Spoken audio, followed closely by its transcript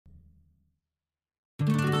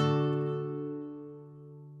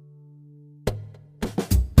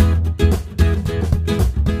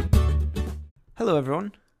Hello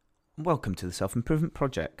everyone, and welcome to the Self-Improvement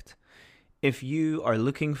Project. If you are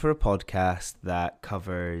looking for a podcast that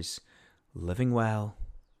covers living well,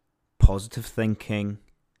 positive thinking,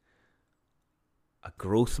 a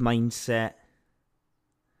growth mindset,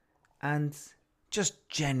 and just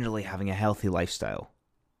generally having a healthy lifestyle,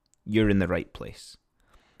 you're in the right place.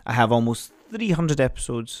 I have almost 300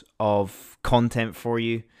 episodes of content for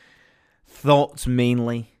you, thoughts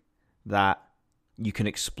mainly that you can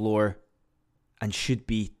explore and should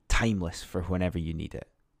be timeless for whenever you need it.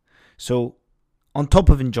 So, on top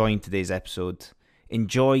of enjoying today's episode,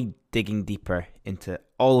 enjoy digging deeper into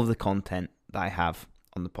all of the content that I have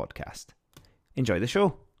on the podcast. Enjoy the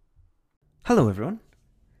show. Hello everyone,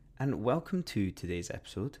 and welcome to today's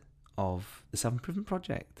episode of the Self-Improvement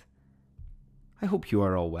Project. I hope you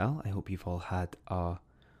are all well. I hope you've all had a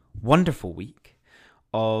wonderful week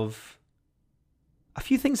of a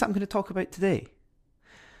few things that I'm going to talk about today.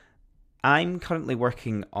 I'm currently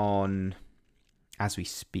working on, as we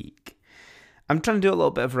speak, I'm trying to do a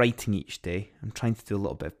little bit of writing each day. I'm trying to do a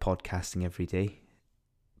little bit of podcasting every day,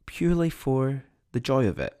 purely for the joy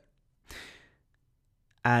of it.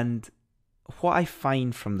 And what I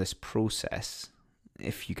find from this process,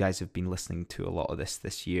 if you guys have been listening to a lot of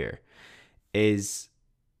this year, is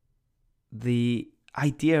the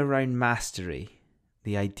idea around mastery,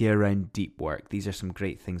 the idea around deep work. These are some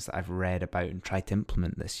great things that I've read about and tried to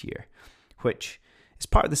implement this year, which is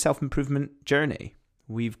part of the self-improvement journey.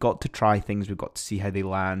 We've got to try things, we've got to see how they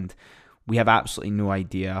land. We have absolutely no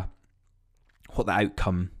idea what the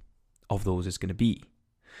outcome of those is going to be.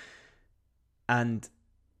 And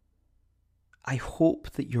I hope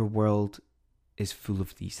that your world is full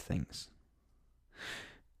of these things.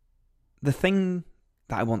 The thing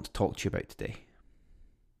that I want to talk to you about today,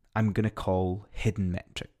 I'm going to call hidden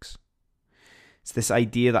metrics. It's this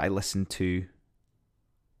idea that I listened to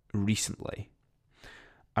recently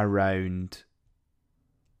around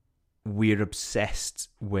we're obsessed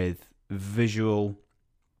with visual,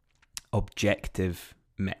 objective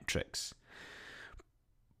metrics.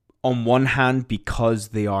 On one hand, because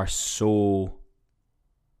they are so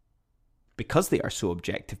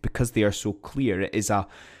objective, because they are so clear, it is a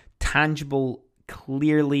tangible,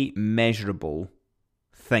 clearly measurable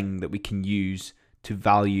thing that we can use to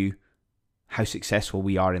value how successful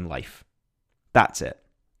we are in life. That's it.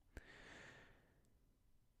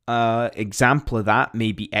 Example of that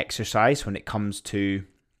may be exercise when it comes to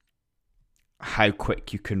how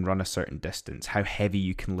quick you can run a certain distance, how heavy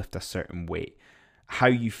you can lift a certain weight, how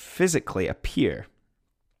you physically appear.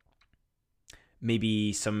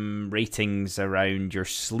 Maybe some ratings around your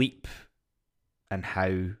sleep and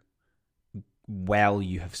how well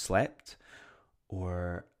you have slept,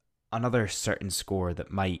 or another certain score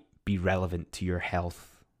that might be relevant to your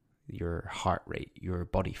health, your heart rate, your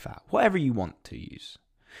body fat, whatever you want to use.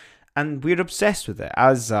 And we're obsessed with it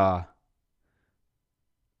as a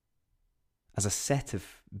set of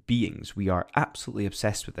beings. We are absolutely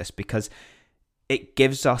obsessed with this because it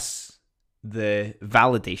gives us the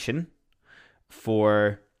validation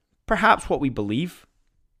for perhaps what we believe,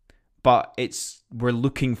 but we're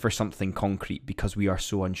looking for something concrete because we are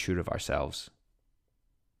so unsure of ourselves.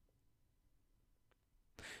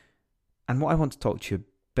 And what I want to talk to you a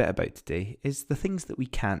bit about today is the things that we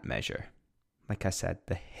can't measure. Like I said,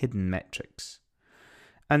 the hidden metrics.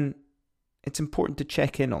 And it's important to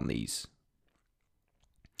check in on these.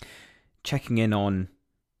 Checking in on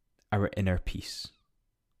our inner peace.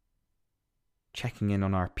 Checking in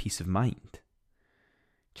on our peace of mind.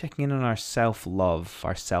 Checking in on our self-love,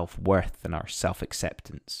 our self-worth, and our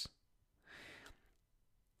self-acceptance.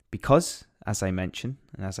 Because, as I mention,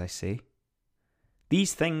 and as I say,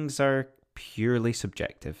 these things are purely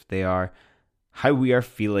subjective. They are how we are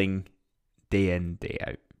feeling day in, day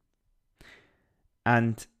out.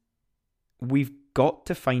 And we've got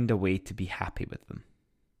to find a way to be happy with them.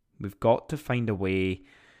 We've got to find a way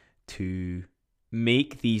to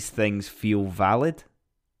make these things feel valid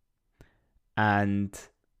and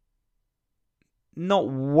not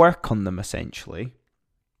work on them essentially,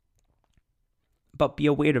 but be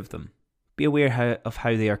aware of them. Be aware of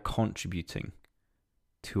how they are contributing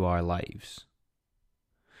to our lives.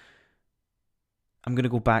 I'm going to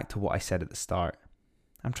go back to what I said at the start.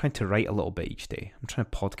 I'm trying to write a little bit each day. I'm trying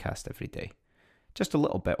to podcast every day. Just a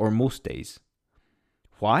little bit, or most days.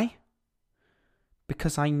 Why?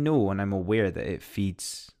 Because I know and I'm aware that it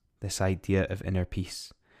feeds this idea of inner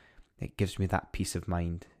peace. It gives me that peace of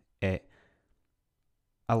mind. It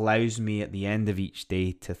allows me at the end of each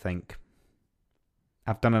day to think,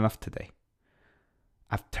 I've done enough today.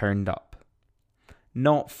 I've turned up.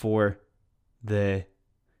 Not for the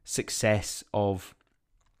success of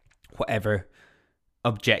whatever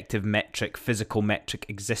objective metric, physical metric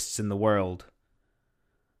exists in the world,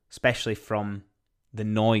 especially from the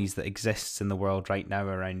noise that exists in the world right now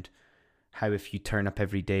around how if you turn up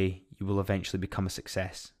every day, you will eventually become a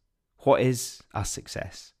success. What is a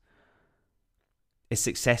success? Is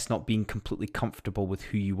success not being completely comfortable with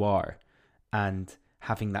who you are and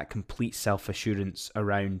having that complete self-assurance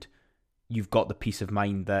around you've got the peace of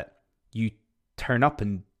mind that you turn up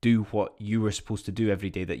and do what you were supposed to do every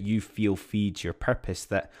day, that you feel feeds your purpose,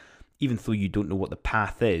 that even though you don't know what the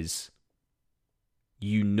path is,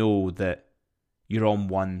 you know that you're on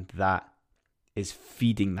one that is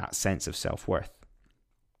feeding that sense of self-worth.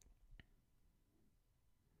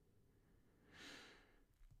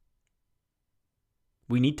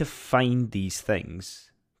 We need to find these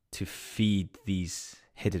things to feed these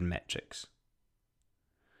hidden metrics.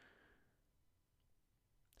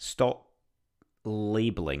 Stop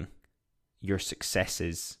labeling your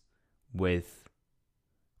successes with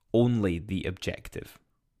only the objective.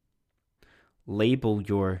 Label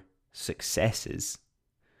your successes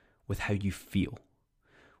with how you feel,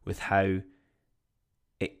 with how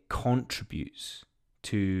it contributes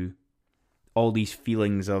to all these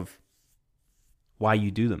feelings of why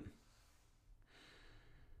you do them.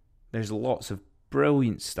 There's lots of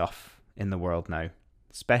brilliant stuff in the world now,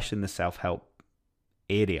 especially in the self-help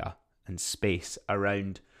area and space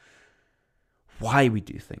around why we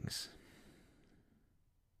do things,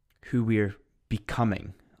 who we're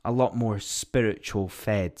becoming, a lot more spiritual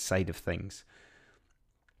fed side of things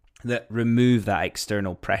that remove that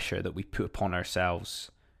external pressure that we put upon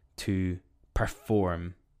ourselves to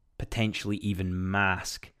perform, potentially even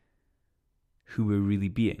mask who we're really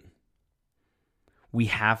being. We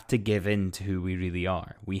have to give in to who we really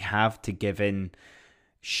are. We have to give in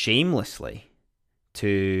shamelessly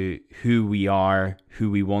to who we are, who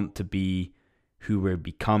we want to be, who we're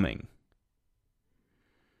becoming.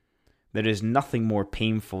 There is nothing more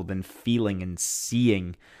painful than feeling and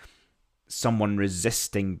seeing someone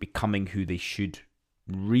resisting becoming who they should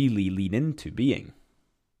really lean into being,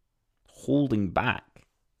 holding back.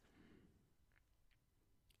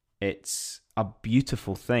 It's a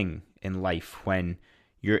beautiful thing in life when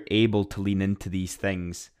you're able to lean into these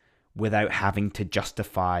things without having to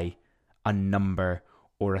justify a number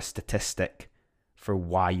or a statistic for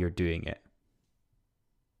why you're doing it.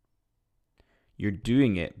 You're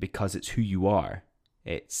doing it because it's who you are.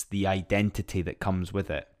 It's the identity that comes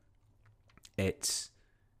with it. It's,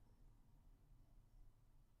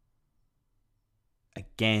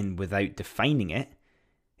 again, without defining it,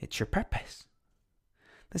 it's your purpose.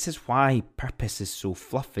 This is why purpose is so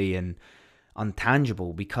fluffy and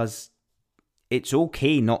untangible, because it's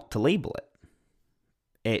okay not to label it.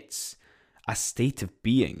 It's a state of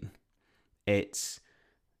being. It's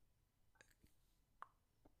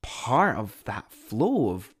part of that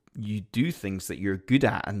flow of you do things that you're good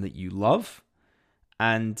at and that you love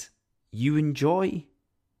and you enjoy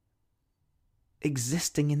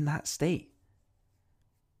existing in that state.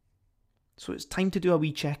 So it's time to do a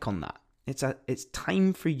wee check on that. It's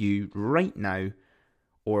time for you right now,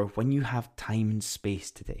 or when you have time and space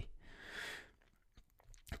today,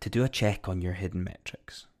 to do a check on your hidden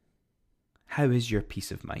metrics. How is your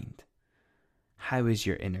peace of mind? How is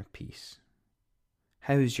your inner peace?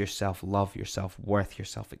 How is your self-love, your self-worth, your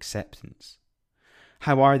self-acceptance?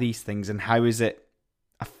 How are these things, and how is it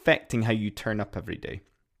affecting how you turn up every day?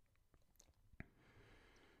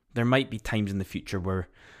 There might be times in the future where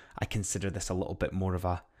I consider this a little bit more of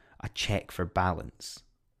a check for balance.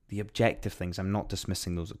 The objective things, I'm not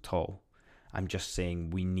dismissing those at all. I'm just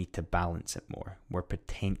saying we need to balance it more. We're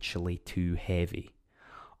potentially too heavy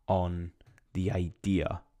on the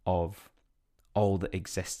idea of all that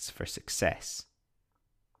exists for success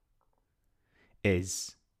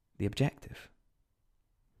is the objective.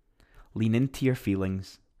 Lean into your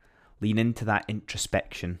feelings. Lean into that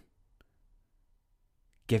introspection.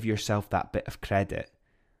 Give yourself that bit of credit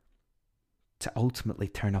to ultimately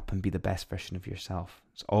turn up and be the best version of yourself.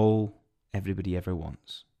 It's all everybody ever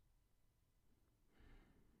wants.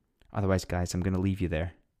 Otherwise, guys, I'm going to leave you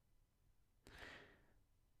there.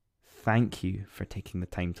 Thank you for taking the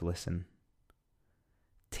time to listen.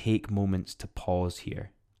 Take moments to pause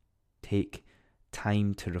here. Take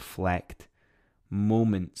time to reflect.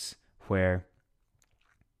 Moments where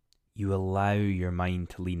you allow your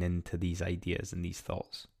mind to lean into these ideas and these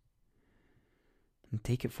thoughts. And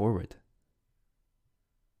take it forward.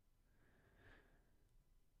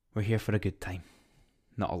 We're here for a good time,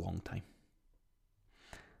 not a long time.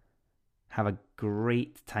 Have a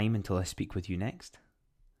great time until I speak with you next.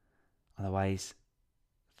 Otherwise,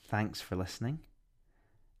 thanks for listening,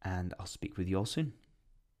 and I'll speak with you all soon.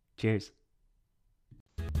 Cheers.